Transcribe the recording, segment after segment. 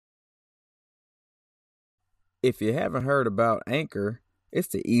If you haven't heard about Anchor, it's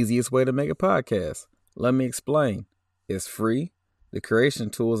the easiest way to make a podcast. Let me explain. It's free. The creation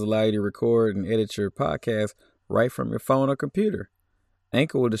tools allow you to record and edit your podcast right from your phone or computer.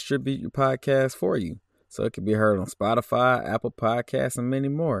 Anchor will distribute your podcast for you, so it can be heard on Spotify, Apple Podcasts, and many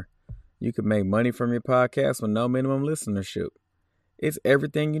more. You can make money from your podcast with no minimum listenership. It's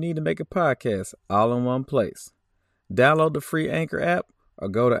everything you need to make a podcast, all in one place. Download the free Anchor app or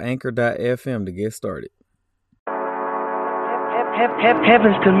go to anchor.fm to get started.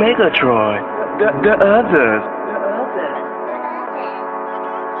 Heavens to Megatron. The others.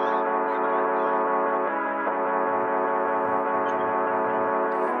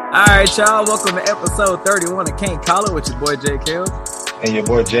 All right, y'all. Welcome to episode 31 of Can't Call It with your boy Jay Kill. And your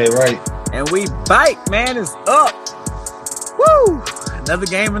boy Jay Wright. And we bite, man. It's up. Woo! Another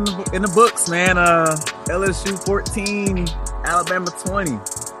game in the books, man. LSU 14, Alabama 20.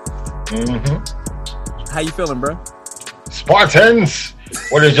 Mm-hmm. How you feeling, bro? Spartans,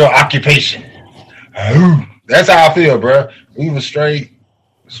 what is your occupation? That's how I feel, bro. We were straight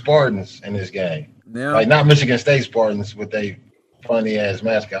Spartans in this game. Yeah. Like, not Michigan State Spartans with they funny ass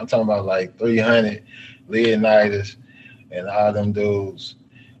mascot. I'm talking about like 300 Leonidas and all them dudes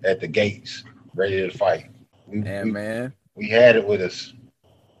at the gates ready to fight. Man. We had it with us.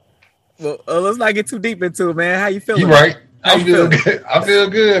 Well, let's not get too deep into it, man. How you feeling? You right. I feel good. I feel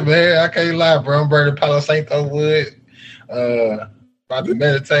good, man. I can't lie, bro. I'm burning Palo Santo wood. About to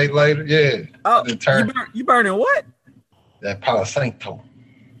meditate later. Yeah. Oh, you burning what? That Palo Santo.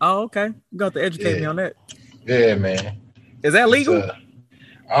 Oh, okay. You got to educate me on that. Yeah, man. Is that legal?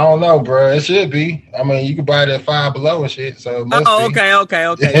 I don't know, bro. It should be. I mean, you can buy it at Five Below and shit. So it must be. Okay.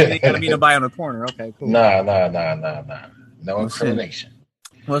 You ain't gotta be nobody on the corner. Okay, cool. Nah. No incrimination.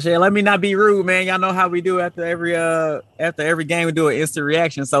 Well, shit, let me not be rude, man. Y'all know how we do after every game. We do an instant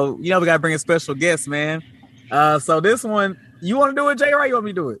reaction. So we gotta bring a special guest, man. So this one, you want to do it, Jay, or you want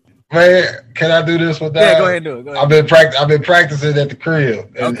me to do it? Man, can I do this with that? Yeah, go ahead and do it. Go ahead. I've been practicing at the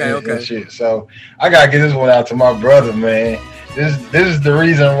crib. Okay. And shit. So I gotta get this one out to my brother, man. This is the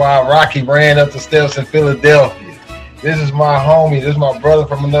reason why Rocky ran up the steps in Philadelphia. This is my homie. This is my brother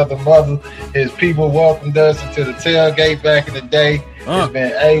from another mother. His people welcomed us into the tailgate back in the day. It's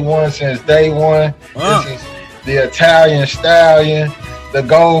been A1 since day one. This is the Italian stallion, the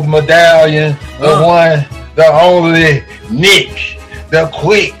gold medallion, the one, the only Nick, the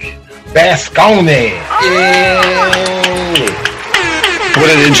quick Bascone. Yeah. What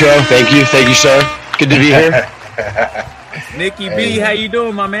an intro. Thank you, sir. Good to be here. Nicky B, how you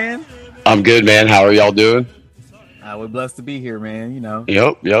doing, my man? I'm good, man. How are y'all doing? We're blessed to be here, man. You know.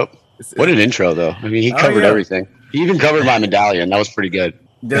 Yep. What an intro, though. I mean, he covered everything. He even covered my medallion. That was pretty good.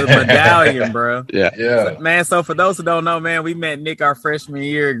 The medallion, bro. Yeah. Man, so for those who don't know, man, we met Nick our freshman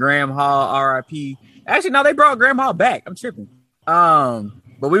year at Graham Hall, RIP. Actually, no, they brought Graham Hall back. I'm tripping.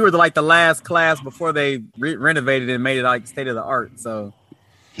 But we were the last class before they renovated it and made it like state of the art. So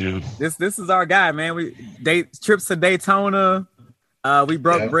yeah, this is our guy, man. Trips to Daytona. We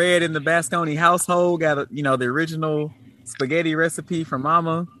broke bread in the Bascone household. Got the original spaghetti recipe from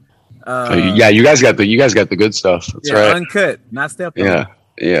Mama. you guys got the good stuff. That's right. Uncut, not stepped on.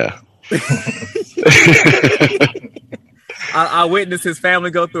 Yeah. I witnessed his family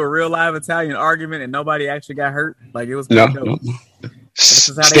go through a real live Italian argument and nobody actually got hurt. Like, it was dope. No.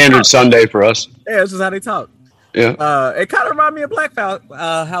 Standard Sunday for us. Yeah, this is how they talk. Yeah. It kind of reminded me of Black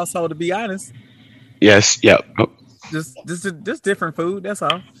household, to be honest. Yes. Yeah. Just different food. That's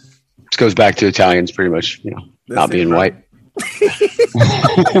all. This goes back to Italians, pretty much. Not being white.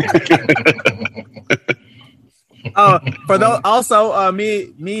 For those also,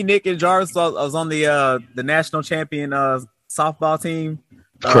 me, Nick, and Jarvis was on the national champion softball team.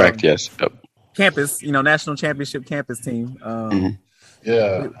 Correct. Yes. Yep. Campus, national championship campus team.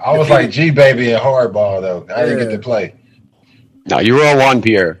 Yeah, I was like G baby in hardball though. I didn't get to play. No, you were all one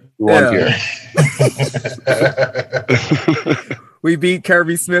Pierre. Pierre. We beat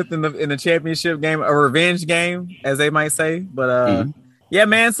Kirby Smith in the championship game, a revenge game, as they might say. But yeah,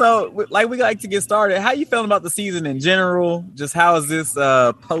 man. So we like to get started. How you feeling about the season in general? Just how has this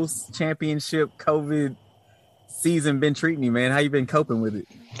post championship COVID season been treating you, man? How you been coping with it?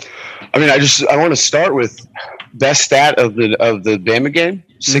 I mean, I want to start with best stat of the Bama game,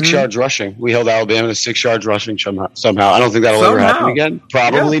 6 yards rushing. We held Alabama to 6 yards rushing somehow. I don't think that'll ever happen again.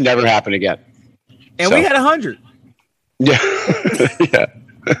 Probably never happen again. And we had 100. Yeah. Yeah.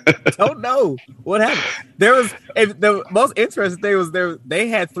 Don't know what happened. The most interesting thing was they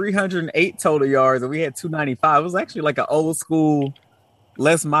had 308 total yards and we had 295. It was actually like an old school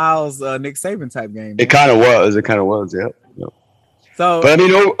Les Miles, Nick Saban type game. It kind of was. Yeah. So, but I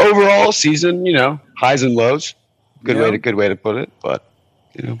mean, overall season, highs and lows. Good way to put it. But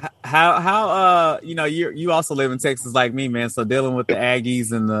how you also live in Texas like me, man. So dealing with the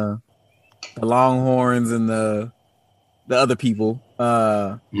Aggies and the Longhorns and the other people,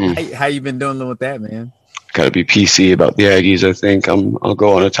 how you been doing with that, man? Got to be PC about the Aggies. I think I'll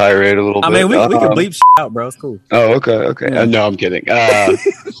go on a tirade a little bit. I mean, we can bleep out, bro. It's cool. Oh, okay. Yeah. No, I'm kidding.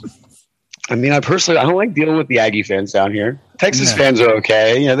 I mean, I don't like dealing with the Aggie fans down here. Texas fans are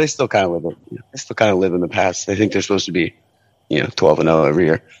okay. They still kind of live in the past. They think they're supposed to be, 12-0 every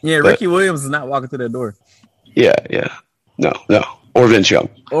year. Yeah, Ricky Williams is not walking through that door. Yeah. No. Or Vince Young.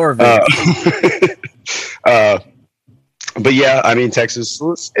 Or Vince. But yeah, I mean, Texas,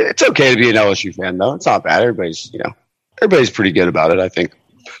 it's okay to be an LSU fan, though. It's not bad. Everybody's pretty good about it, I think.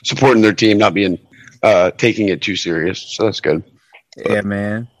 Supporting their team, not being taking it too serious. So that's good. Yeah,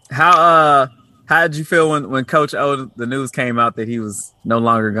 man. How did you feel when Coach O, the news came out that he was no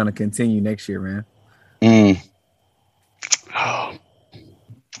longer going to continue next year, man?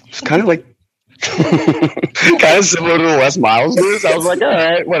 It's kind of like kind of similar to the Les Miles news. I was like, all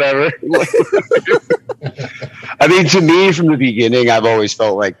right, whatever. I mean, to me, from the beginning, I've always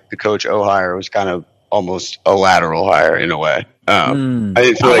felt like the Coach O hire was kind of almost a lateral hire in a way. I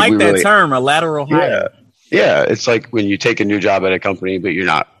didn't feel like that term, a lateral hire. Yeah, it's like when you take a new job at a company, but you're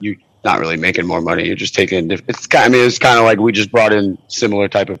not really making more money. You're just taking it's kind of like we just brought in similar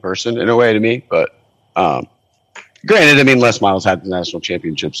type of person in a way to me. But granted, I mean, Les Miles had the national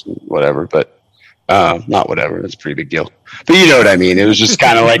championships and whatever, but not whatever. That's a pretty big deal. But you know what I mean? It was just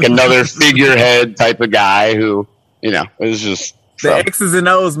kind of like another figurehead type of guy who, it was just the X's and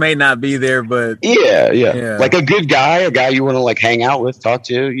O's may not be there, but yeah. Like a good guy, a guy you want to like hang out with, talk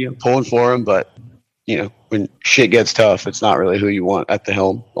to, pulling for him, but. When shit gets tough, it's not really who you want at the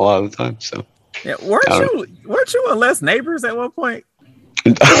helm a lot of the time. So, yeah, weren't you and Les neighbors at one point?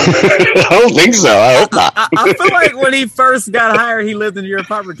 I don't think so. I hope not. I feel like when he first got hired, he lived in your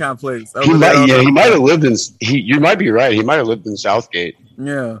apartment complex. He might have lived in. You might be right. He might have lived in Southgate.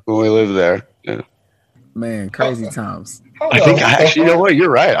 Yeah, when we lived there. Yeah, man, crazy times. I think you know what? You're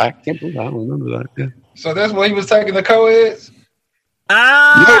right. I can't believe I don't remember that. Yeah. So that's when he was taking the co-eds.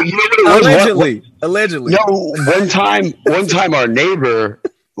 Allegedly. No, one time our neighbor,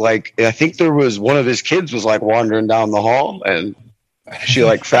 like, I think there was one of his kids was like wandering down the hall, and she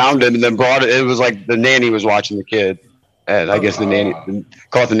like found him and then brought it. It was like the nanny was watching the kid, and I guess the nanny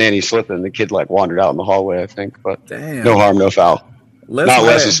caught the nanny slipping. The kid like wandered out in the hallway, I think, but no harm, no foul. Not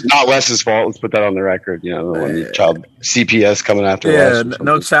Les's fault. Let's put that on the record. When the child CPS coming after Les. Yeah,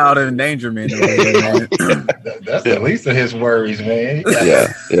 no child endangerment. That's the least of his worries, man.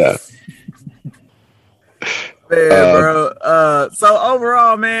 Yeah. Man, bro. So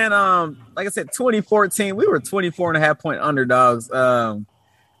overall, man, like I said, 2014, we were 24.5-point underdogs.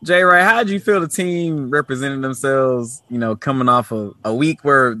 Jay Wright, how did you feel the team represented themselves, coming off a week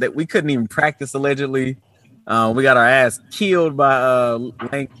where that we couldn't even practice allegedly? We got our ass killed by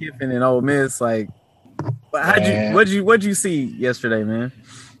Lane Kiffin and Ole Miss. Like, what'd you see yesterday, man?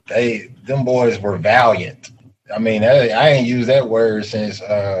 Them boys were valiant. I mean, I ain't used that word since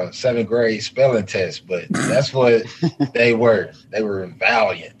 7th grade spelling test, but that's what they were. They were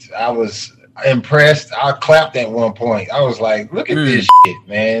valiant. I was impressed. I clapped at one point. I was like, look at this shit,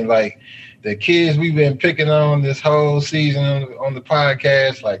 man. Like, the kids we've been picking on this whole season on the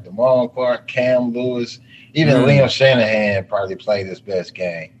podcast, like Damone Clark, Cam Lewis, even Liam Shanahan probably played his best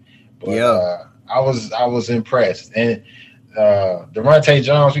game. But I was impressed. And Durante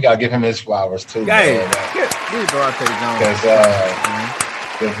Jones, we gotta give him his flowers too. Durante Jones.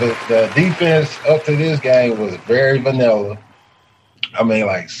 Because the defense up to this game was very vanilla. I mean,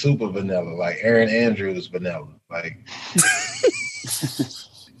 like super vanilla, like Aaron Andrews vanilla. Like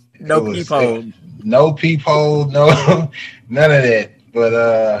no peephole, no none of that.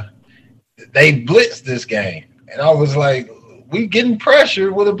 But they blitzed this game, and I was like, we getting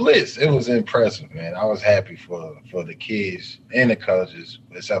pressure with a blitz. It was impressive, man. I was happy for the kids and the coaches,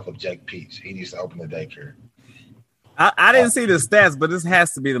 except for Jake Peets. He needs to open the daycare. I didn't see the stats, but this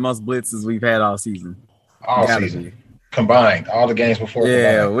has to be the most blitzes we've had all season. All season. Combined. All the games before.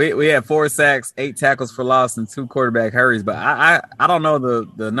 Yeah, we had 4 sacks, 8 tackles for loss, and 2 quarterback hurries. But I don't know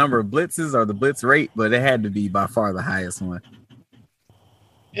the number of blitzes or the blitz rate, but it had to be by far the highest one.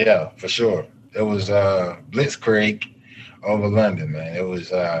 Yeah, for sure. It was Blitzkrieg over London, man. It was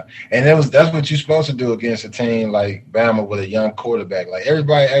that's what you're supposed to do against a team like Bama with a young quarterback. Like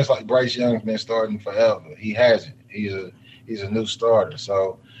everybody acts like Bryce Young's been starting forever. He hasn't. He's a new starter.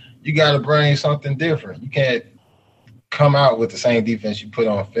 So you got to bring something different. You can't come out with the same defense you put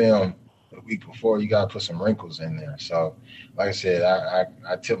on film the week before, you got to put some wrinkles in there. So, like I said,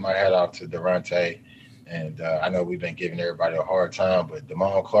 I tip my hat off to Durante, and I know we've been giving everybody a hard time, but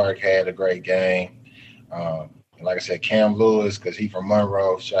Damone Clark had a great game. Like I said, Cam Lewis, because he from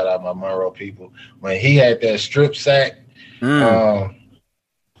Monroe. Shout out my Monroe people. When he had that strip sack, I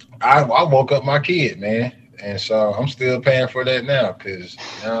woke up my kid, man. And so I'm still paying for that now because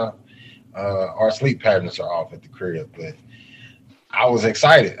our sleep patterns are off at the crib. But I was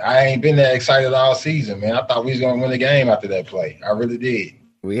excited. I ain't been that excited all season, man. I thought we was going to win the game after that play. I really did.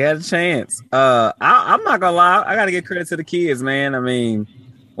 We had a chance. I'm not going to lie. I got to give credit to the kids, man. I mean,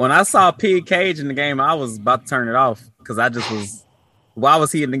 when I saw Pig Cage in the game, I was about to turn it off because I just was – why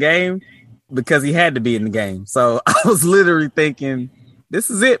was he in the game? Because he had to be in the game. So I was literally thinking,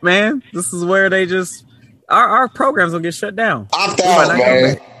 this is it, man. This is where they just – our program's going to get shut down. Opt out,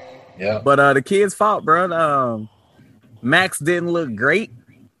 man. Yeah. But the kids' fault, bro. Max didn't look great.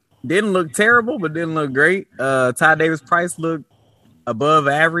 Didn't look terrible, but didn't look great. Ty Davis-Price looked above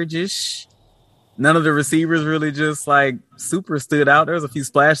average-ish. None of the receivers really just like super stood out. There was a few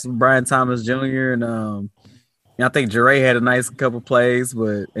splashes from Brian Thomas Jr. and I think Jure had a nice couple plays,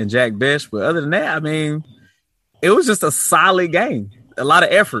 and Jack Bish. But other than that, I mean, it was just a solid game. A lot of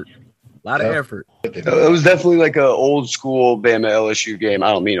effort. Effort. It was definitely like an old school Bama LSU game.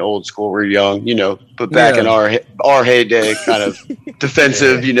 I don't mean old school. We're young, but back in our heyday, kind of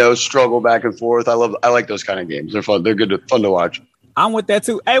defensive, struggle back and forth. I like those kind of games. They're fun. They're fun to watch. I'm with that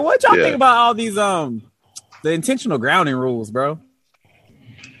too. Hey, what y'all think about all these the intentional grounding rules, bro?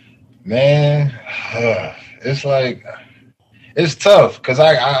 Man, it's like it's tough because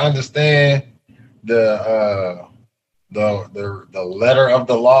I understand the letter of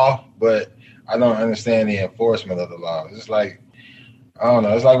the law, but I don't understand the enforcement of the law. It's like, I don't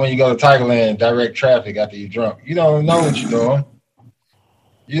know. It's like when you go to Tigerland and direct traffic after you're drunk. You don't know what you're doing.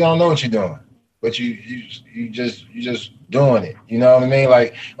 You don't know what you're doing, but you just doing it. You know what I mean?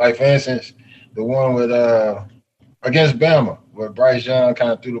 Like for instance, the one with against Bama where Bryce Young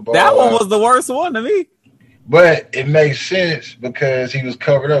kind of threw the ball. That one was the worst one to me. But it makes sense because he was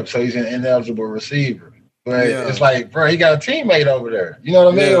covered up, so he's an ineligible receiver. But it's like, bro, he got a teammate over there. You know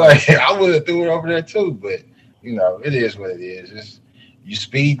what I mean? Like, I would have threw it over there too, but, it is what it is. It's you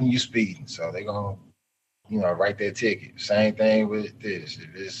speeding. So they're going to, write their ticket. Same thing with this.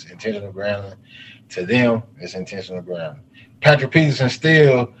 If it's intentional grounding, to them, it's intentional grounding. Patrick Peterson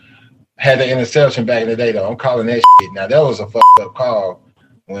still had the interception back in the day, though. I'm calling that shit. Now, that was a fucked up call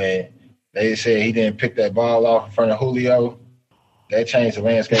when they said he didn't pick that ball off in front of Julio. That changed the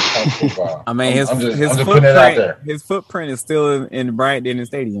landscape of college football. I mean, his footprint is still in Bryant-Denny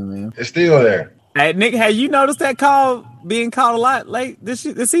Stadium, man. It's still there. Hey, Nick, have you noticed that call being called a lot late this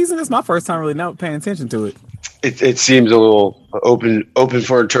season? It's my first time really paying attention to it. It seems a little open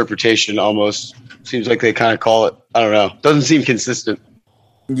for interpretation almost. Seems like they kind of call it. I don't know. Doesn't seem consistent.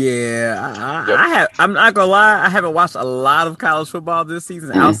 Yeah, I'm not gonna lie. I haven't watched a lot of college football this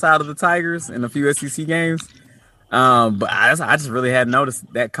season outside of the Tigers and a few SEC games. But I just really hadn't noticed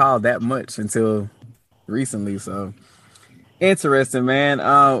that call that much until recently. So interesting, man.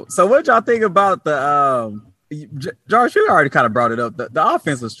 So what y'all think about the George? You already kind of brought it up. The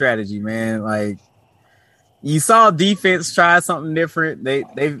offensive strategy, man. Like you saw defense try something different.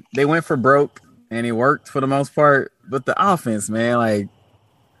 They went for broke and it worked for the most part. But the offense, man, like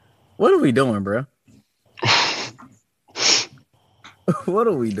what are we doing, bro? What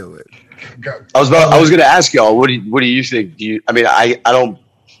are we doing? I was going to ask y'all. What do you think? I don't.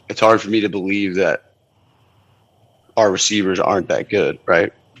 It's hard for me to believe that our receivers aren't that good,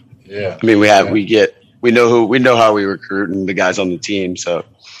 right? Yeah. I mean, we know how we recruit and the guys on the team. So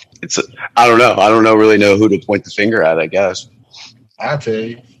it's. I don't know. I don't really know who to point the finger at. I guess. I'll tell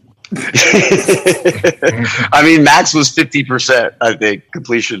you. I mean, Max was 50%, I think,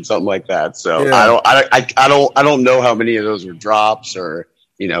 completion, something like that. So I don't know how many of those were drops or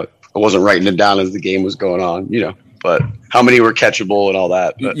I wasn't writing it down as the game was going on, but how many were catchable and all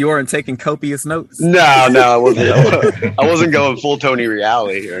that. But, you weren't taking copious notes? No, I wasn't. I wasn't going full Tony Reale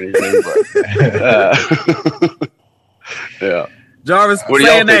or anything. But, yeah. Jarvis,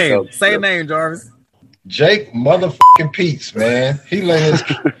 say a name. Say a name, Jarvis. Jake motherfucking Peets, man. He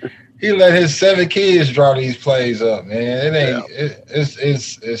let his 7 kids draw these plays up, man. It ain't.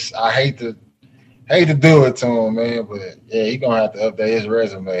 It's. I hate to do it to him, man. But yeah, he gonna have to update his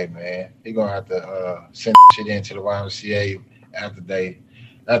resume, man. He gonna have to send shit into the YMCA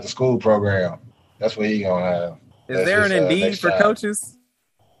after school program. That's what he gonna have. Is there an Indeed for coaches?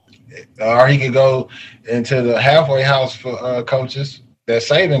 Or he could go into the halfway house for coaches that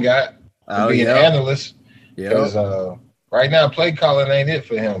Saban got. Be an analyst. Because right now, play calling ain't it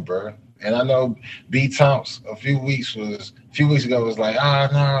for him, bro. And I know B. Tomps a few weeks ago was like,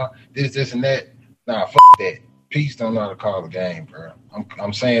 no, this and that. Nah, fuck that. Peace don't know how to call the game, bro.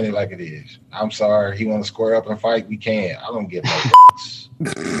 I'm saying it like it is. I'm sorry. He want to square up and fight. We can. I don't give no fucks.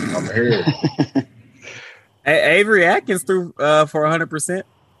 I'm here. Avery Atkins threw for 100%.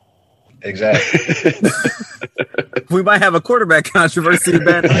 Exactly. We might have a quarterback controversy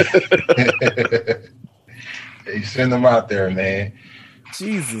back. Hey, send them out there, man.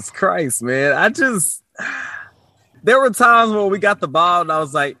 Jesus Christ, man. There were times where we got the ball and I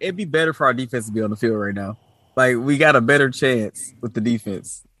was like, it'd be better for our defense to be on the field right now. Like, we got a better chance with the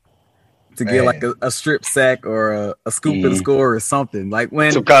defense to get like a strip sack or a scoop and score or something. Like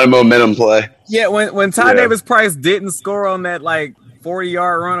when some kind of momentum play. Yeah, when Ty Davis Price didn't score on that like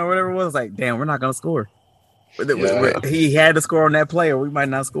 40-yard run or whatever it was, like, damn, we're not gonna score. He had to score on that play, or we might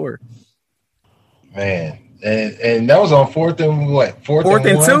not score. Man, and that was on fourth and what? Fourth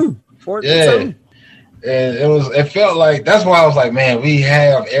and two. Fourth and two. And it felt like, that's why I was like, man, we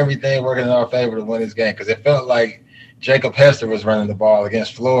have everything working in our favor to win this game, because it felt like Jacob Hester was running the ball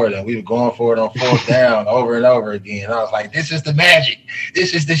against Florida, and we were going for it on fourth down over and over again. I was like, this is the magic.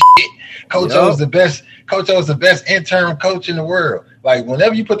 This is the shit. Coach O's the best. Coach O's the best interim coach in the world. Like,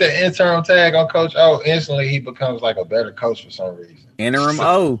 whenever you put that interim tag on Coach O, instantly he becomes like a better coach for some reason. Interim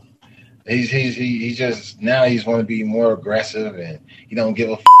O. He just, now he's want to be more aggressive, and he don't give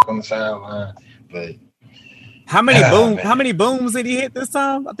a on the sideline. But how many booms did he hit this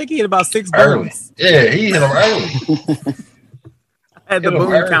time? I think he hit about 6 early. booms. Yeah, he hit them early. I had the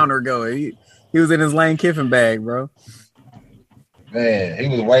boom counter going. He was in his Lane Kiffin bag, bro. Man, he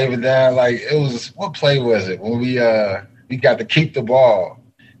was waving down like it was. What play was it when we got to keep the ball?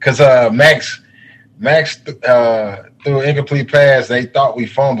 Because Max threw an incomplete pass. They thought we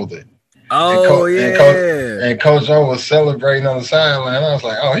fumbled it. Oh, and Coach O was celebrating on the sideline. I was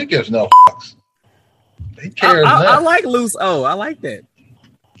like, oh, he gives no fucks. He cares. I like loose O. I like that.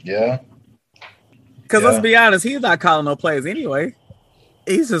 Yeah. Because let's be honest, he's not calling no plays anyway.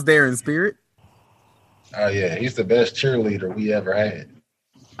 He's just there in spirit. Oh yeah, he's the best cheerleader we ever had.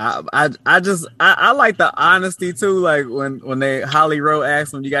 I like the honesty too. Like when Holly Rowe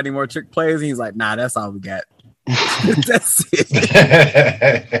asked him, "You got any more trick plays?" And he's like, "Nah, that's all we got." That's it.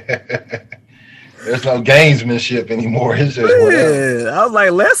 There's no gamesmanship anymore. It's just whatever. I was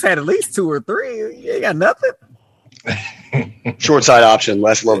like, Les had at least 2 or 3. You ain't got nothing. Short side option.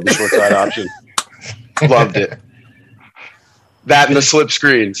 Les loved the short side option. Loved it. That and the slip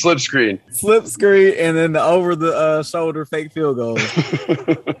screen, and then the over the shoulder fake field goal.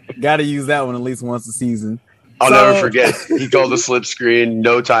 Got to use that one at least once a season. I'll never forget. He called the slip screen,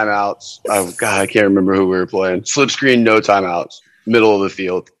 no timeouts. Oh God, I can't remember who we were playing. Slip screen, no timeouts, middle of the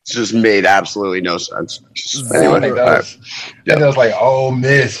field. It just made absolutely no sense. Anyway, I think that was like Ole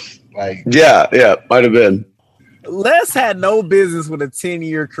Miss. Like yeah, might have been. Les had no business with a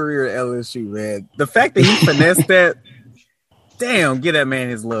 10-year career at LSU, man. The fact that he finessed that. Damn, get that man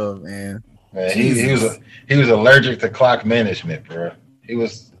his love, man. He was allergic to clock management, bro. He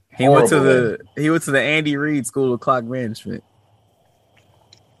went to the Andy Reid School of Clock Management.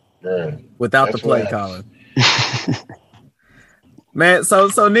 Bro, without the play calling. Man,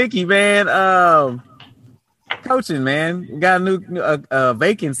 so Nikki, man, coaching, man, we got a new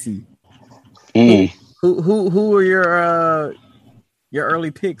vacancy. Who are your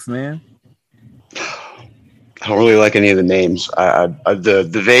early picks, man? I don't really like any of the names.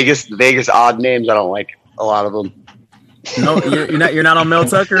 The Vegas odd names, I don't like a lot of them. No, you're not on Mel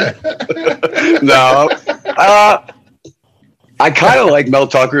Tucker? No. I kind of like Mel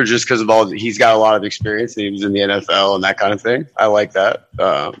Tucker just because of he's got a lot of experience. He was in the NFL and that kind of thing. I like that.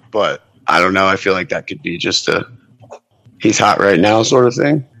 But I don't know. I feel like that could be just he's hot right now sort of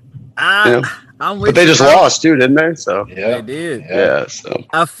thing. But they just lost too, didn't they? So yeah, they did. Yeah. So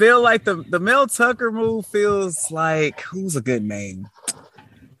I feel like the Mel Tucker move feels like, who's a good name?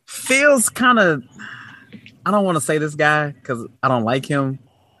 Feels kind of, I don't want to say this guy because I don't like him,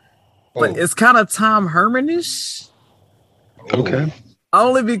 but it's kind of Tom Herman-ish. Okay.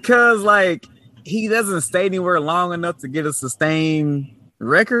 Only because like he doesn't stay anywhere long enough to get a sustained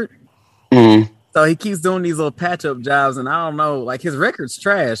record. Mm-hmm. So he keeps doing these little patch-up jobs, and I don't know, like his record's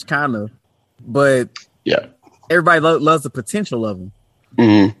trash, kind of. But yeah, everybody loves the potential of him.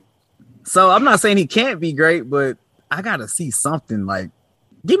 Mm-hmm. So I'm not saying he can't be great, but I gotta see something. Like,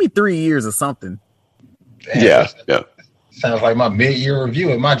 give me 3 years or something. Damn, yeah. Sounds like my mid-year review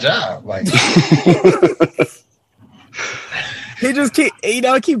at my job. Like he just keep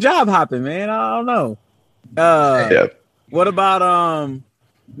job hopping, man. I don't know. What about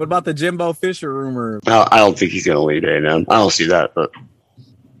the Jimbo Fisher rumor? I don't think he's gonna leave A&M. I don't see that, but.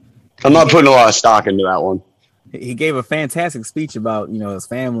 I'm not putting a lot of stock into that one. He gave a fantastic speech about, his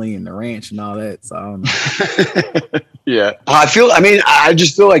family and the ranch and all that. So I don't know. Yeah. I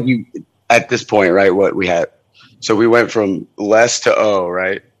just feel like you, at this point, right, what we had. So we went from less to O,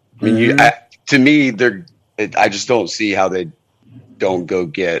 right? I mean, to me, I just don't see how they don't go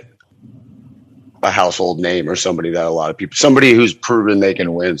get a household name or somebody that a lot of people, somebody who's proven they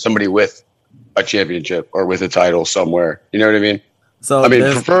can win, somebody with a championship or with a title somewhere. You know what I mean? So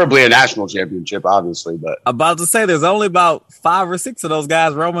preferably a national championship, obviously, but about to say there's only about 5 or 6 of those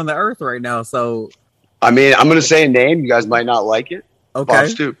guys roaming the earth right now. So, I'm going to say a name. You guys might not like it. Okay. Bob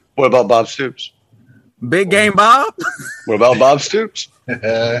Stoops. What about Bob Stoops? Big game Bob? What about Bob Stoops?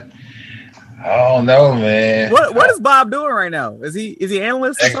 I don't know, man. What is Bob doing right now? Is he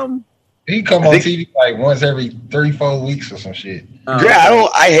analyst or something? He come on TV like once every 3-4 weeks or some shit.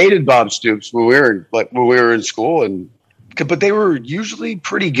 I hated Bob Stoops when we were in school, but they were usually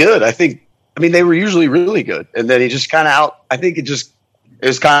pretty good. They were usually really good, and then he just kind of out. I think it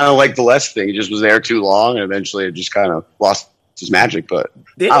was kind of like the Les thing. He just was there too long, and eventually it just kind of lost his magic. But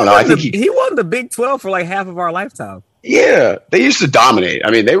I don't know. I think he won the Big 12 for like half of our lifetime. Yeah, they used to dominate.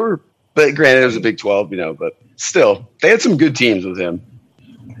 I mean, they were, but granted, it was a Big 12, but still, they had some good teams with him.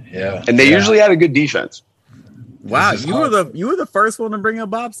 Yeah, and they usually had a good defense. Wow, you were the first one to bring up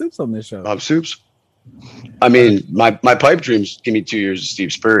Bob Stoops on this show. Bob Stoops. I mean, my pipe dreams give me 2 years of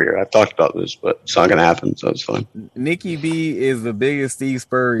Steve Spurrier. I've talked about this, but it's not going to happen, so it's fine. Nikki B is the biggest Steve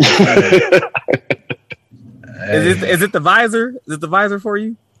Spurrier. Is it the visor? Is it the visor for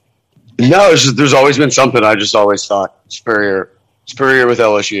you? No, there's always been something. I just always thought Spurrier with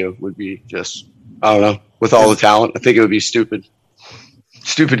LSU would be just, I don't know, with all the talent. I think it would be stupid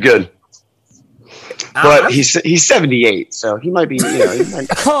good. But he's 78, so he might be.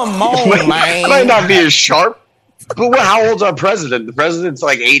 Come on, man. Might not be as sharp. But how old's our president? The president's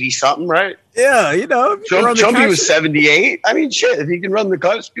like 80 something, right? Yeah, Trumpy was 78. I mean, shit. If he can run the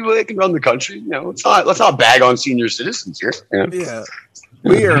country, people that can run the country. Let's not bag on senior citizens here. Yeah,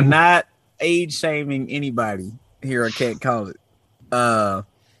 we are not age shaming anybody here at Can't Call It.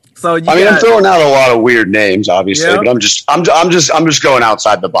 I'm throwing out a lot of weird names, obviously, but I'm just going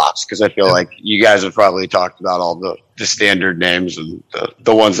outside the box because I feel like you guys have probably talked about all the standard names and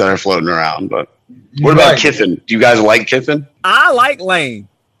the ones that are floating around. But what about Kiffin? Do you guys like Kiffin? I like Lane.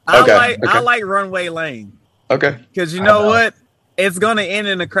 I like Runway Lane. Okay. Because you know what? It's going to end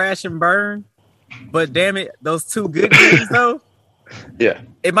in a crash and burn. But damn it, those 2 good years, though. Yeah.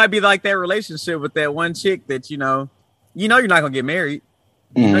 It might be like that relationship with that one chick that, you're not going to get married.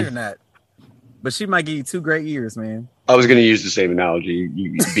 Mm-hmm. No, you're not. But she might give you 2 great years, man. I was going to use the same analogy.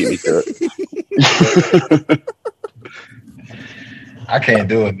 You beat me to it. I can't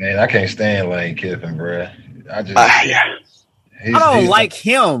do it, man. I can't stand Lane Kiffin, bro. I don't like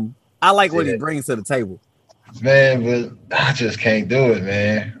him. I like what he brings to the table. Man, but I just can't do it,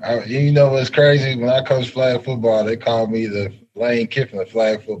 man. You know what's crazy? When I coached flag football, they called me the Lane Kiffin of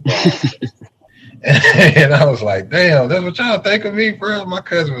flag football. And I was like, damn, that's what y'all think of me, bro? My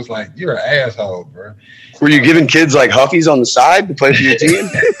cousin was like, you're an asshole, bro. Were you giving kids like Huffies on the side to play for your team?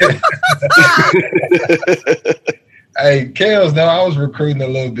 Hey, Kels, no, I was recruiting a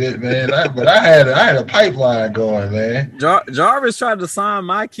little bit, man. But I had a pipeline going, man. Jarvis tried to sign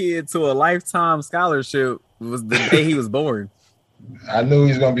my kid to a lifetime scholarship. It was the day he was born. I knew he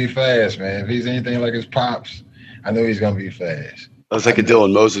was gonna be fast, man. If he's anything like his pops, I knew he's gonna be fast. That was like a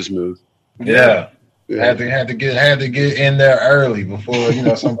Dylan Moses move. Yeah. Had to get in there early before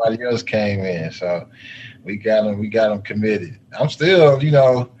somebody else came in. So we got him committed. I'm still,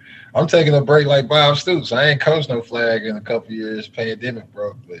 I'm taking a break like Bob Stoops. I ain't coached no flag in a couple years. Pandemic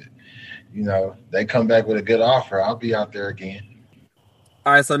broke, but they come back with a good offer. I'll be out there again.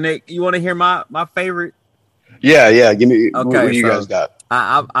 All right, so Nick, you want to hear my favorite? Yeah. Give me. Okay, what do you guys got?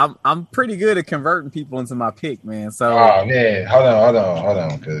 I'm pretty good at converting people into my pick, man. So man, hold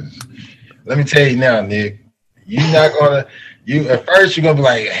on, because let me tell you now, Nick, you're not gonna. At first you're gonna be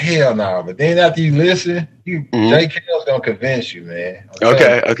like, hell no, but then after you listen, JK's gonna convince you, man.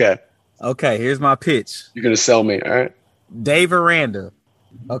 Okay. Here's my pitch. You're gonna sell me, all right? Dave Aranda,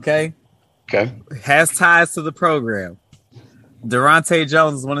 okay, has ties to the program. Durante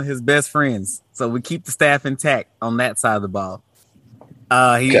Jones is one of his best friends, so we keep the staff intact on that side of the ball.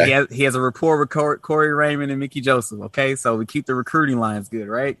 He has a rapport with Corey Raymond and Mickey Joseph. Okay, so we keep the recruiting lines good,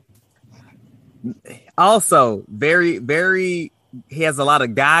 right? Also, very, very, he has a lot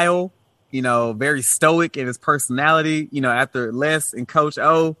of guile. Very stoic in his personality. After Les and Coach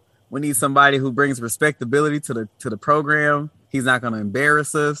O, we need somebody who brings respectability to the program. He's not going to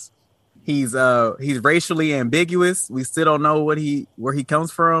embarrass us. He's racially ambiguous. We still don't know where he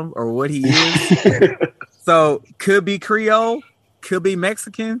comes from or what he is. So could be Creole, could be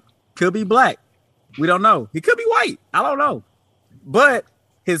Mexican, could be black. We don't know. He could be white. I don't know. But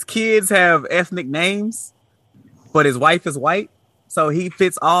his kids have ethnic names, but his wife is white. So he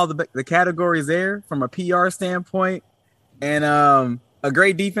fits all the categories there from a PR standpoint. And a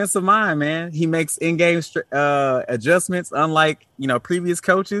great defensive mind, man. He makes in-game adjustments, unlike previous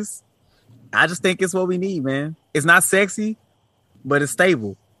coaches. I just think it's what we need, man. It's not sexy, but it's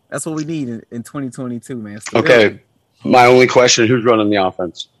stable. That's what we need in 2022, man. Stability. Okay. My only question: who's running the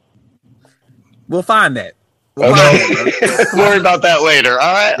offense? We'll find that. Worry about that later.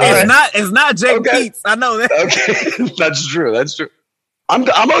 All right. It's not Jake Peets. I know that. Okay, that's true.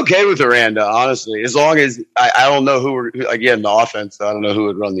 I'm okay with Aranda, honestly, as long as I don't know the offense. I don't know who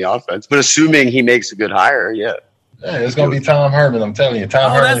would run the offense, but assuming he makes a good hire, yeah. Yeah, it's gonna be Tom Herman. I'm telling you,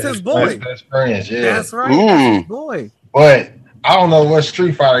 Tom Herman. That's his boy. Best friends. Yeah, that's right. That's his boy. But I don't know what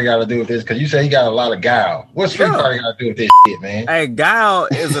Street Fighter got to do with this because you say he got a lot of guile. What Street Fighter got to do with this shit, man? Hey, Guile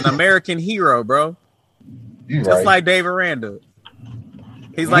is an American hero, bro. You just like Dave Aranda.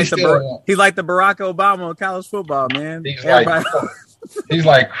 He's like the Barack Obama of college football, man. He's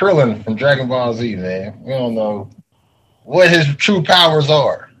like Krillin from Dragon Ball Z, man. We don't know what his true powers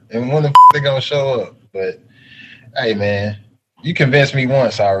are and when they're gonna show up. But hey, man, you convinced me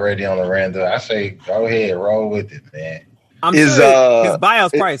once already on Aranda. I say go ahead, roll with it, man. I'm sure his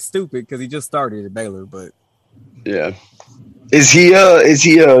bio's probably stupid because he just started at Baylor, but yeah, is he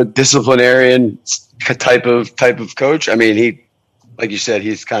a disciplinarian type of coach? I mean, he, like you said,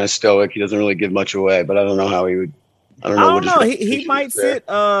 he's kind of stoic. He doesn't really give much away, but I don't know how he would. I don't know. He might sit.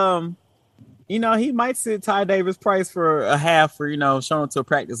 He might sit Ty Davis Price for a half for showing up to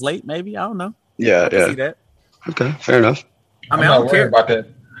practice late. Maybe I don't know. Yeah, I see that. Okay, fair enough. I mean, I don't care about that.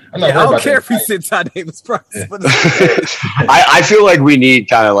 I don't care if he sits Ty Davis Price. Yeah. But I feel like we need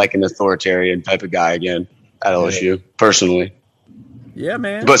kind of like an authoritarian type of guy again at LSU, personally. Yeah,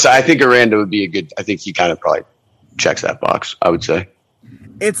 man. But so I think Aranda would be a good. I think he kind of probably checks that box. I would say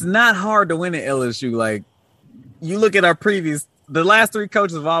it's not hard to win at LSU. Like you look at the last three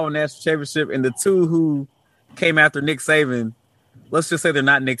coaches have all won national championship, and the two who came after Nick Saban, let's just say they're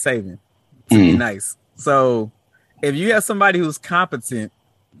not Nick Saban. To be nice. So if you have somebody who's competent,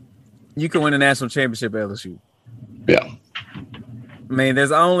 you can win a national championship at LSU. Yeah. I mean,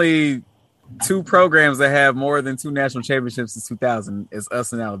 there's only two programs that have more than 2 national championships since 2000. It's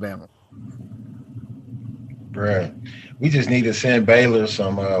us and Alabama. Bruh. We just need to send Baylor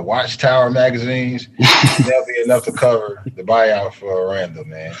some Watchtower magazines. That'll be enough to cover the buyout for Aranda,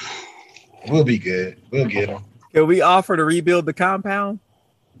 man. We'll be good. We'll get them. Can we offer to rebuild the compound?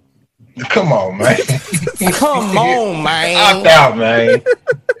 Come on, man. Come on, man. Opt out, man.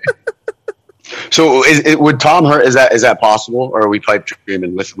 So, would Tom Herman is that possible, or are we pipe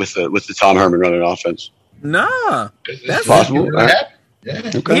dreaming with the Tom Herman running offense? Nah, that's possible. Right.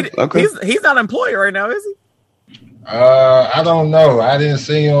 Yeah. Okay. He's not employed right now, is he? I don't know. I didn't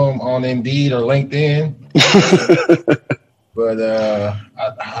see him on Indeed or LinkedIn. But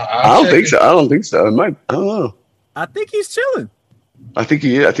I don't think so. I don't think so. I don't know. I think he's chilling. I think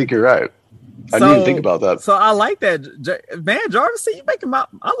you're right. I didn't even think about that. So I like that, man. Jarvis, see, you make him out.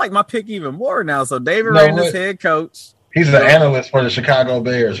 I like my pick even more now. So David Aranda's head coach. He's an analyst for the Chicago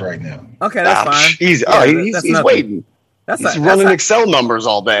Bears right now. Okay, that's fine. He's waiting. He's running Excel numbers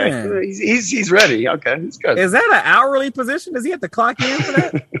all day. He's ready. Okay, he's good. Is that an hourly position? Does he have to clock in for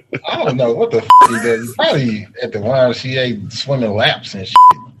that? I don't know what the he does. He's probably at the YMCA swimming laps and shit.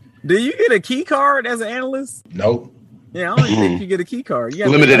 Do you get a key card as an analyst? Nope. Yeah, I don't even think you get a key card.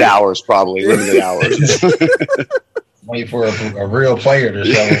 Limited hours, probably. Limited hours. Wait for a real player to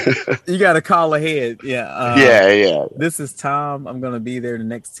show. You got to call ahead. Yeah. Yeah. This is Tom. I'm going to be there in the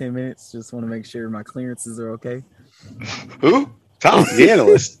next 10 minutes. Just want to make sure my clearances are okay. Who? Tom, the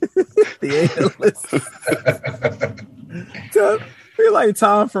analyst. The analyst. I feel like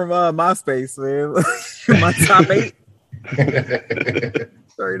Tom from MySpace, man. My top 8.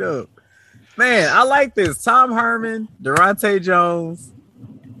 Straight up. Man, I like this. Tom Herman, Durante Jones,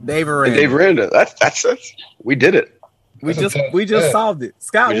 Dave Aranda. Dave Aranda. That's we did it. We just solved it.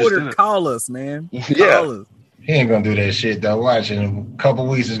 Scott Woodard, call us, man. Call us. He ain't gonna do that shit though. Watch in a couple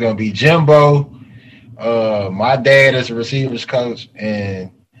weeks. It's gonna be Jimbo. My dad is a receivers coach,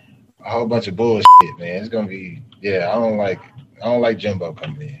 and a whole bunch of bullshit, man. It's gonna be I don't like Jimbo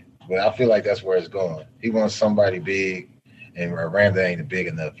coming in, but I feel like that's where it's going. He wants somebody big, and Aranda ain't big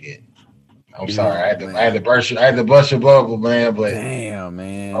enough yet. I'm sorry. I had to bust your bubble, man. But damn,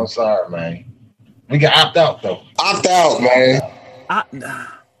 man. I'm sorry, man. We can opt out though. Opt out, man.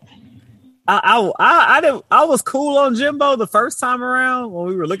 I was cool on Jimbo the first time around when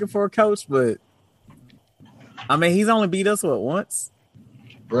we were looking for a coach, but I mean, he's only beat us once.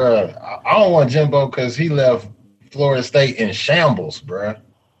 Bruh, I don't want Jimbo because he left Florida State in shambles, bruh.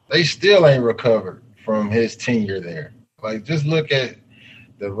 They still ain't recovered from his tenure there. Like, just look at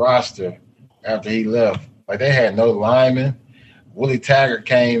the roster after he left. Like, they had no linemen. Willie Taggart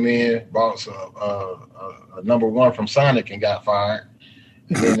came in, brought a number one from Sonic and got fired.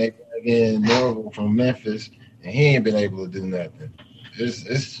 And then they brought in Norville from Memphis, and he ain't been able to do nothing.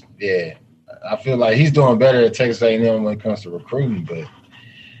 Yeah. I feel like he's doing better at Texas A&M when it comes to recruiting, but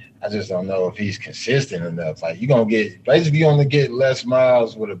I just don't know if he's consistent enough. Like, you're going to get Les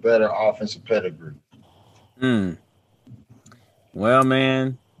Miles with a better offensive pedigree. Well,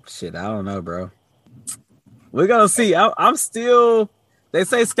 man, shit, I don't know, bro. We're going to see. I'm still – they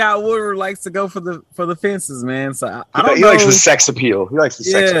say Scott Woodward likes to go for the fences, man. So I don't know. He likes the sex appeal. Sex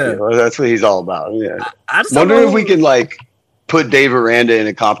appeal. That's what he's all about. Yeah. I just wonder if we can, like, put Dave Aranda in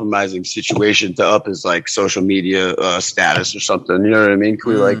a compromising situation to up his, like, social media status or something. You know what I mean?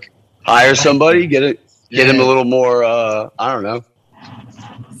 Can we, like, hire somebody, get him a little more, I don't know.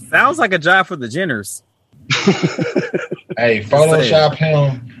 Sounds like a job for the Jenners. Hey, Photoshop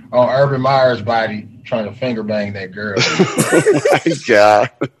him on Urban Meyer's body trying to finger bang that girl. Oh my God.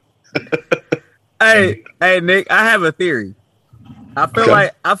 Hey, Nick, I have a theory. I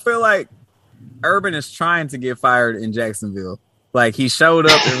feel like Urban is trying to get fired in Jacksonville. Like, he showed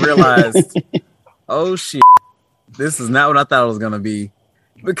up and realized, oh shit, this is not what I thought it was gonna be.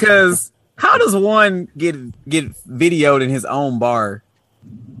 Because how does one get videoed in his own bar?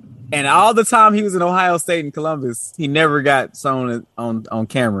 And all the time he was in Ohio State and Columbus, he never got shown on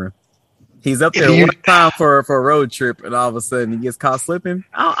camera. He's up there one time for a road trip, and all of a sudden he gets caught slipping.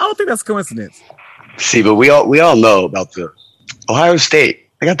 I don't think that's a coincidence. See, but we all know about the Ohio State.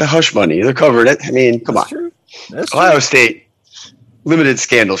 They got the hush money. They're covered. I mean, come on. True. That's Ohio true. State, limited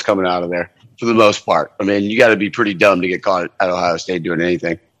scandals coming out of there for the most part. I mean, you got to be pretty dumb to get caught at Ohio State doing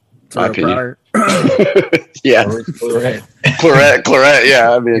anything. My opinion. Yeah. Claret.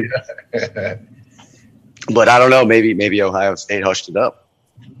 Yeah. I mean, but I don't know. Maybe Ohio State hushed it up.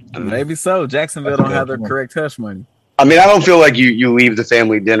 Maybe so. Jacksonville don't have the correct hush money. I mean, I don't feel like you leave the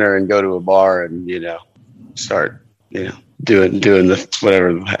family dinner and go to a bar and, start, doing the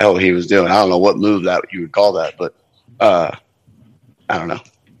whatever the hell he was doing. I don't know what move that you would call that, but I don't know.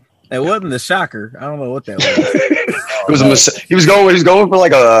 It wasn't the shocker. I don't know what that was. It was he was going for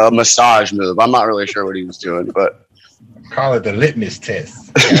like a massage move. I'm not really sure what he was doing, but call it the litmus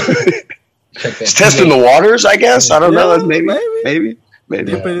test. He's testing the waters, I guess. I don't know. Maybe.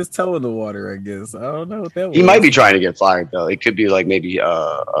 Dipping his toe in the water, I guess. I don't know what that was. He might be trying to get fired though. It could be like maybe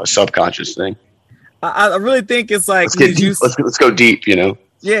a subconscious thing. I really think it's like let's go deep.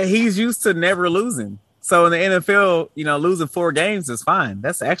 Yeah, he's used to never losing. So in the NFL, losing 4 games is fine.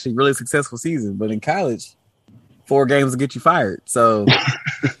 That's actually a really successful season. But in college, 4 games will get you fired. So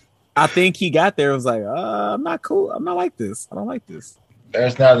I think he got there and was like, I'm not cool. I'm not like this. I don't like this.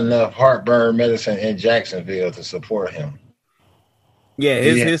 There's not enough heartburn medicine in Jacksonville to support him. Yeah,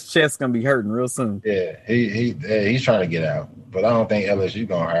 his chest's going to be hurting real soon. Yeah, he's trying to get out. But I don't think LSU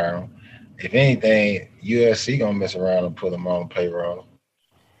going to hire him. If anything, USC going to mess around and put him on payroll.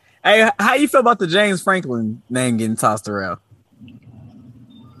 Hey, how you feel about the James Franklin name getting tossed around?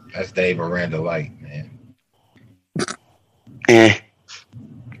 That's Dave Aranda light, man.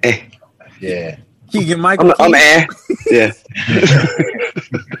 Yeah. Keegan Michael. I'm Yeah.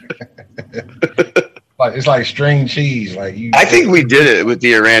 Like it's like string cheese. Like you. I think we did it with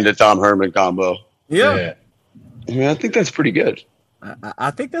the Aranda Tom Herman combo. Yeah. I mean, I think that's pretty good. I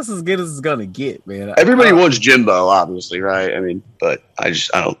think that's as good as it's gonna get, man. Everybody wants Jimbo, obviously, right? I mean, but I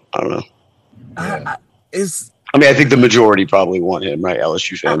don't know. Yeah. I think the majority probably want him, right?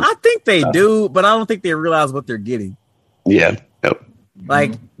 LSU fans. I think they do, but I don't think they realize what they're getting. Yeah. Yep.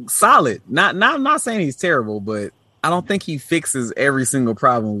 Like solid. I'm not saying he's terrible, but I don't think he fixes every single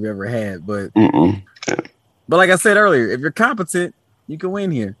problem we've ever had. But but like I said earlier, if you're competent, you can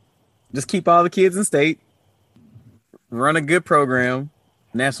win here. Just keep all the kids in state. Run a good program,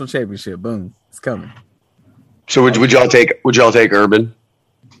 national championship. Boom, it's coming. So would y'all take Urban?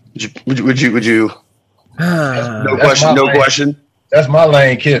 Would you? No question. That's my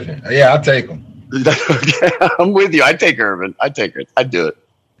Lane Kiffin. Yeah, I'll take him. I'm with you. I'd take Urban. I'd take it. I'd do it.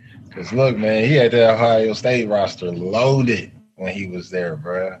 Because look, man, he had the Ohio State roster loaded when he was there,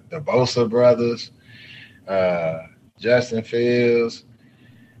 bro. The Bosa brothers, Justin Fields,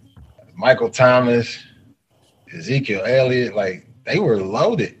 Michael Thomas, Ezekiel Elliott, like they were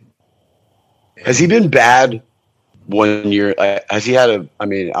loaded. Has he been bad 1 year. Has he had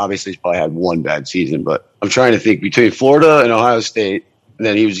obviously he's probably had one bad season, but I'm trying to think between Florida and Ohio State, and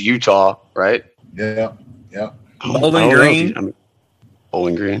then he was Utah, right? Yeah. Bowling Green.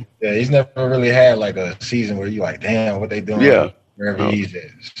 Bowling Green. Yeah, he's never really had like a season where you're like, damn, what they doing? Yeah. Wherever he's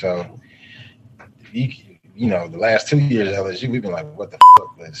at. So, you know, the last 2 years at LSU, we've been like, what the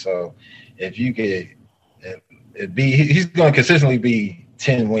fuck? But so if you could, he's going to consistently be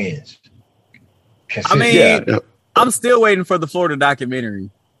 10 wins. I mean, I'm still waiting for the Florida documentary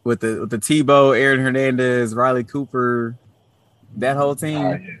with the Tebow, Aaron Hernandez, Riley Cooper, that whole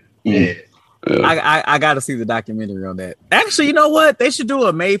team. Yeah. I got to see the documentary on that. Actually, you know what? They should do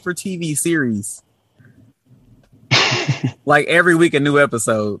a made-for-TV series. Like every week a new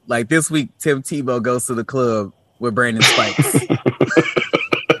episode. Like this week, Tim Tebow goes to the club with Brandon Spikes.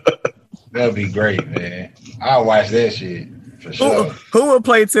 That'd be great, man. I'll watch that shit for sure. Who would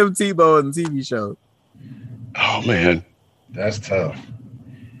play Tim Tebow in the TV show? Oh man, that's tough.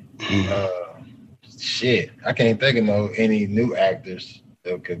 Shit, I can't think of any new actors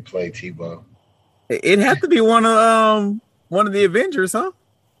that could play Tebow. It'd have to be one of the Avengers, huh?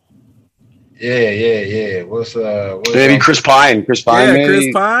 Yeah. What's maybe Chris Pine? Chris Pine, yeah, maybe.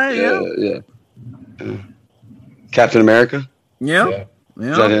 Chris Pine, yeah. Captain America. Yeah.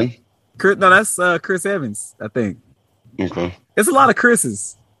 Is that him? No, that's Chris Evans, I think. Okay. It's a lot of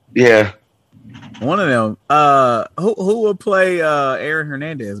Chris's. Yeah. One of them. Who will play Aaron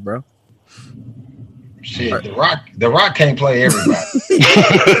Hernandez, bro? Shit, The Rock can't play everybody.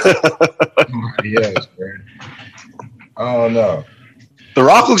 Somebody else, bro. Oh no. The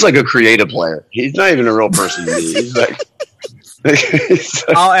Rock looks like a creative player. He's not even a real person to me. He's like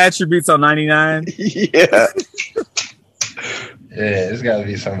all attributes on 99. Yeah. Yeah, it's got to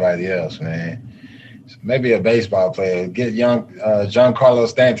be somebody else, man. Maybe a baseball player. Get young Giancarlo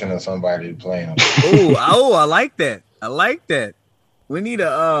Stanton or somebody to play him. I like that. We need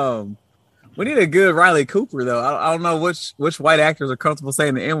a good Riley Cooper though. I don't know which white actors are comfortable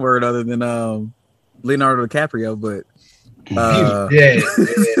saying the N-word other than Leonardo DiCaprio, but yeah.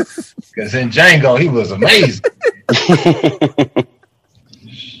 Because in Django he was amazing.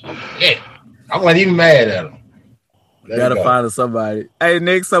 Yeah, I wasn't even mad at him. Gotta find somebody. Hey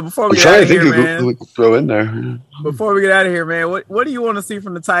Nick, so before we get out of here, man, we throw in there. Before we get out of here, man, what do you want to see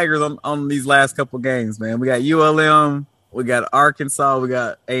from the Tigers on these last couple games, man? We got ULM, we got Arkansas, we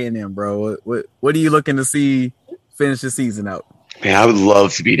got A&M, bro. What are you looking to see finish the season out? Man, I would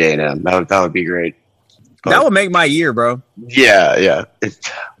love to beat A&M. That would be great. That would make my year, bro. Yeah.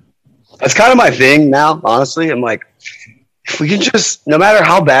 That's kind of my thing now, honestly. I'm like, if we can just, no matter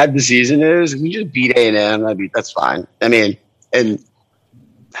how bad the season is, if we just beat A&M, that's fine. I mean, and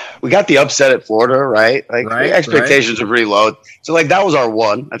we got the upset at Florida, right? Like, the expectations are pretty low. So, like, that was our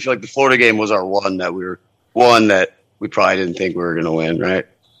one. I feel like the Florida game was our one that we probably didn't think we were going to win, right?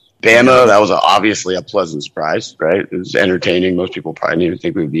 Bama, that was obviously a pleasant surprise, right? It was entertaining. Most people probably didn't even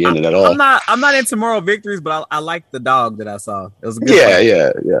think we'd be in it at all. I'm not into moral victories, but I like the dog that I saw. It was a good fight.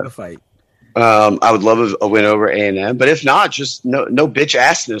 Yeah. Good fight. I would love a win over A&M, but if not, just no bitch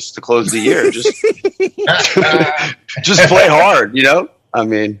assness to close the year. Just play hard, you know? I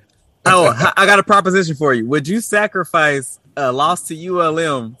mean, I got a proposition for you. Would you sacrifice a loss to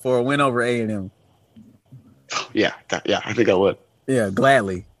ULM for a win over A&M? Yeah, I think I would. Yeah,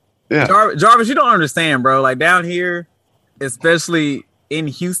 gladly. Yeah, Jarvis, you don't understand, bro. Like down here, especially in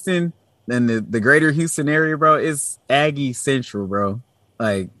Houston and the greater Houston area, bro, it's Aggie Central, bro.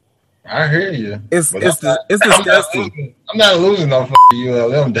 Like. I hear you. It's disgusting. I'm not losing no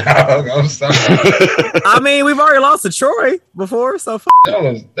ULM, dog. I'm sorry. I mean, we've already lost to Troy before, so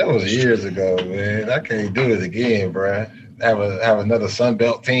that was years ago, man. I can't do it again, bro. Have another Sun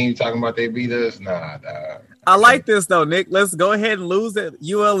Belt team talking about they beat us. Nah, dog. I like this though, Nick. Let's go ahead and lose at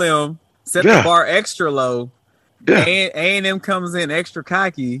ULM. Set the bar extra low. Yeah. And A&M comes in extra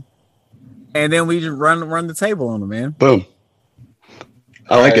cocky, and then we just run the table on them, man. Boom.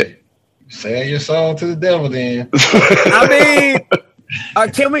 I like it. Sell your soul to the devil, then. I mean,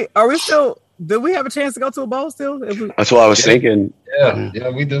 are we still? Do we have a chance to go to a bowl still? That's what I was thinking. Yeah,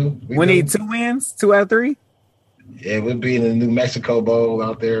 we do. We need 2 wins, 2 out of 3. Yeah, we'll be in the New Mexico Bowl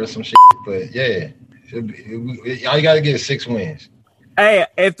out there or some shit. But yeah, all you got to get is 6 wins. Hey,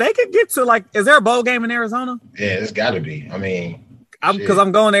 if they could get to is there a bowl game in Arizona? Yeah, it's got to be. I mean, because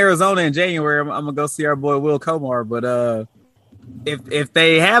I'm going to Arizona in January. I'm gonna go see our boy Will Comar, but if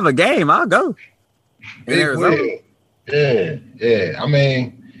they have a game, I'll go. In Arizona. Yeah. I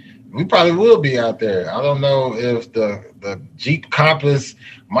mean, we probably will be out there. I don't know if the Jeep Compass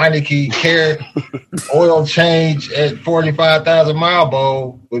Meineke Care oil change at 45,000 Mile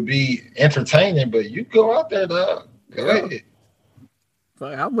Bowl would be entertaining, but you go out there, dog. Go ahead.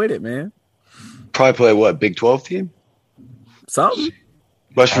 I'm with it, man. Probably play what, Big 12 team? Something.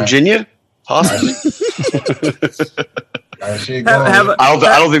 West Virginia? Possibly. I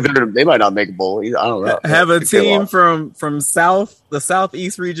don't think they might not make a bowl either. I don't know. Have a team from the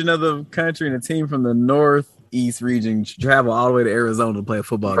southeast region of the country and a team from the northeast region travel all the way to Arizona to play a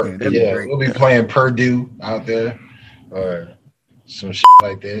football game. That'd be great. We'll be playing Purdue out there or some shit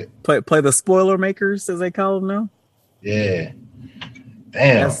like that. Play the spoiler makers, as they call them now. Yeah.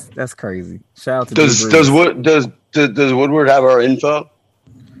 Damn. That's crazy. Shout out to does Woodward have our info?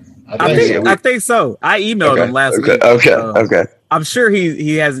 I think so. I emailed him last week. Okay. I'm sure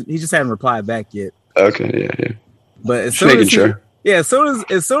he just hasn't replied back yet. Okay, yeah. But as soon as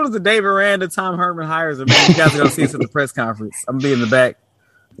soon as the Dave Aranda, Tom Herman hires him, man, you guys are gonna see us at the press conference. I'm gonna be in the back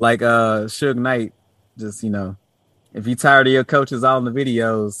like Suge Knight. Just, if you're tired of your coaches all in the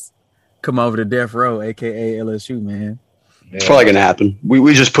videos, come over to Death Row, aka LSU, man. It's probably gonna happen.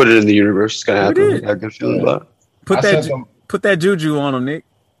 We just put it in the universe. It's gonna happen. I have a good feeling about it. Put that juju on him, Nick.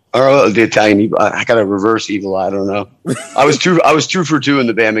 The Italian evil. I got a reverse evil. I don't know. I was 2 for 2 in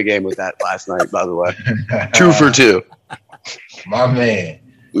the Bama game with that last night. By the way, 2 for 2. My man.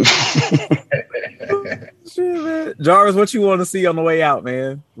 Shit, man. Jarvis, what you want to see on the way out,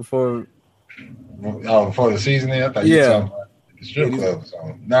 man? Before the season ends? I thought you were talking about the strip club or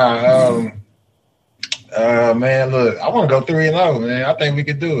something. Man, look, I want to go 3-0, man. I think we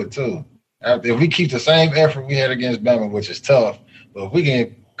could do it too. If we keep the same effort we had against Bama, which is tough, but if we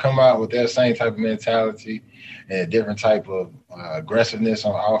can come out with that same type of mentality and a different type of aggressiveness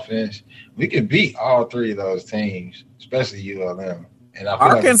on offense, we could beat all 3 of those teams, especially ULM. And I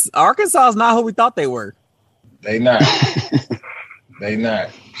feel Arkansas is not who we thought they were. They not. They not.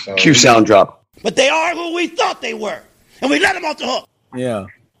 So Cue sound drop. But they are who we thought they were, and we let them off the hook. Yeah.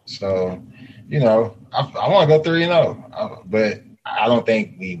 So, I want to go 3-0, but I don't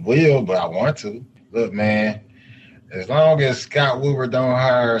think we will, but I want to. Look, man, as long as Scott Woodward don't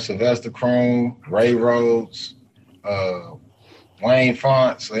hire Sylvester Croom, Ray Rhodes, Wayne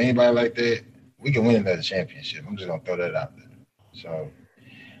Fonts, or anybody like that, we can win another championship. I'm just going to throw that out there. So,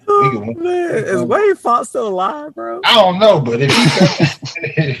 we can win. Man, is Wayne Fonts still alive, bro? I don't know, but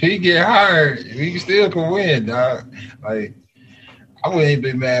if he get hired, we still can win, dog. Like, I wouldn't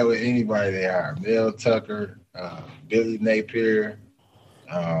be mad with anybody they hire. Mel Tucker, Billy Napier.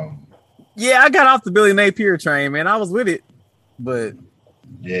 Yeah, I got off the Billy Napier train, man. I was with it, but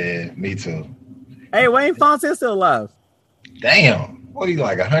yeah, me too. Hey, Wayne Fonts is still alive. Damn, what are you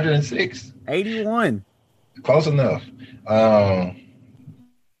like 106? 81. Close enough.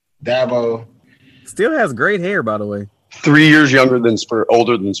 Dabo still has great hair, by the way. 3 years older than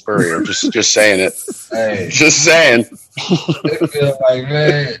Spurrier. Just saying it. Hey, just saying. It feels like,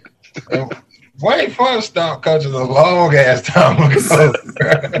 man, Wayne Fonts stopped coaching a long ass time ago.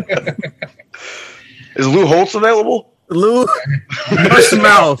 Is Lou Holtz available? Lou,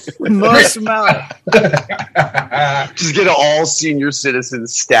 mushmouth. Just get an all senior citizen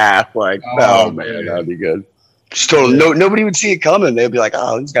staff. Like, oh man, that'd be good. Just totally, nobody would see it coming. They'd be like,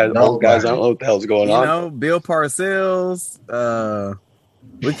 "Oh, these guys, old guys, I don't know what the hell's going on." Bill Parcells.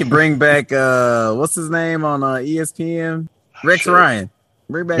 We could bring back what's his name on ESPN? Rex Ryan.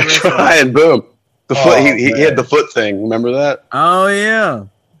 Bring back Rex Ryan. Boom. The foot. He had the foot thing. Remember that? Oh yeah.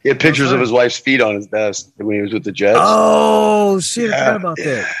 He had pictures of his wife's feet on his desk when he was with the Jets. Oh shit! I forgot about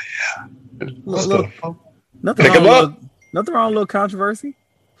that. Yeah. Nothing wrong with a little controversy.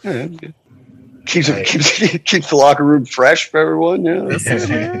 Yeah. Keeps the locker room fresh for everyone. Yeah, that's it,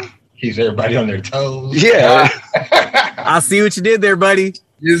 man. Keeps everybody on their toes. Yeah, I see what you did there, buddy.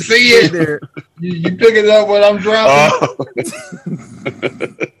 You see it there. You picking up what I'm dropping.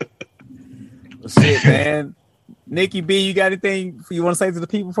 Shit, man. Nikki B, you got anything you want to say to the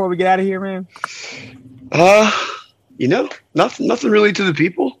people before we get out of here, man? Nothing really to the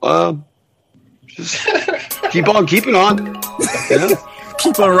people. Just keep on keeping on. Yeah.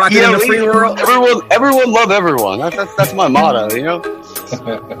 Keep on rocking in the free world. Everyone love everyone. That's my motto,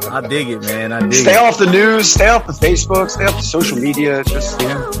 I dig it, man. Stay off the news. Stay off the Facebook. Stay off the social media. Just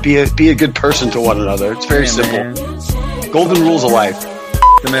be a good person to one another. It's very simple. Man. Golden rules of life.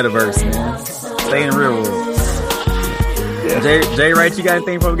 The metaverse, man. Stay in the real world. Yeah. Jay Wright, you got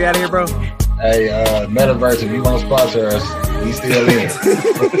anything before we get out of here, bro? Hey, metaverse, if you want to sponsor us, we still in.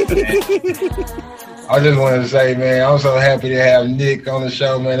 I just wanted to say, man, I'm so happy to have Nick on the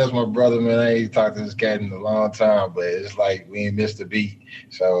show, man. That's my brother, man. I ain't talked to this cat in a long time, but it's like we ain't missed a beat.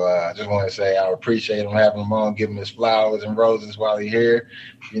 So I just want to say I appreciate him having him on, giving him his flowers and roses while he's here.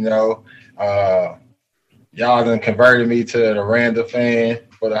 Y'all done converted me to the Randa fan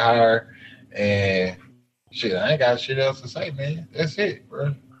for the hire, and Shit, I ain't got shit else to say, man. That's it,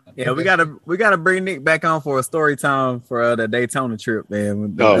 bro. Yeah, we gotta bring Nick back on for a story time for the Daytona trip,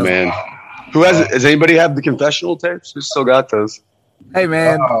 man. Man, does anybody have the confessional tapes? Who still got those? Hey,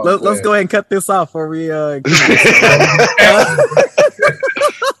 man, let's go ahead and cut this off before we. It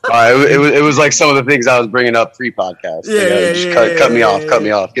was like some of the things I was bringing up pre-podcast. Cut me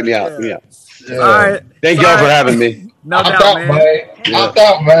off. Get me out. Yeah. All right. Thank y'all for having me. No doubt, man. I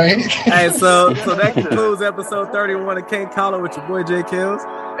thought, man. Hey, so that concludes episode 31 of Can't Call It with your boy Jay Kills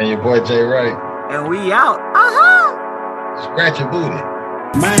and your boy Jay Wright. And we out. Scratch your booty.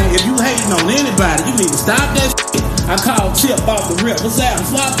 Man, if you hating on anybody, you need to stop that shit. I called Tip off the rip. What's that?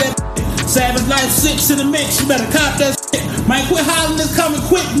 Flop that shit. Savage Life 6 in the mix. You better cop that shit. Man, quit hollering this coming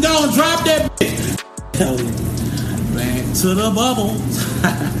quick and go and drop that shit. Man, to the bubble.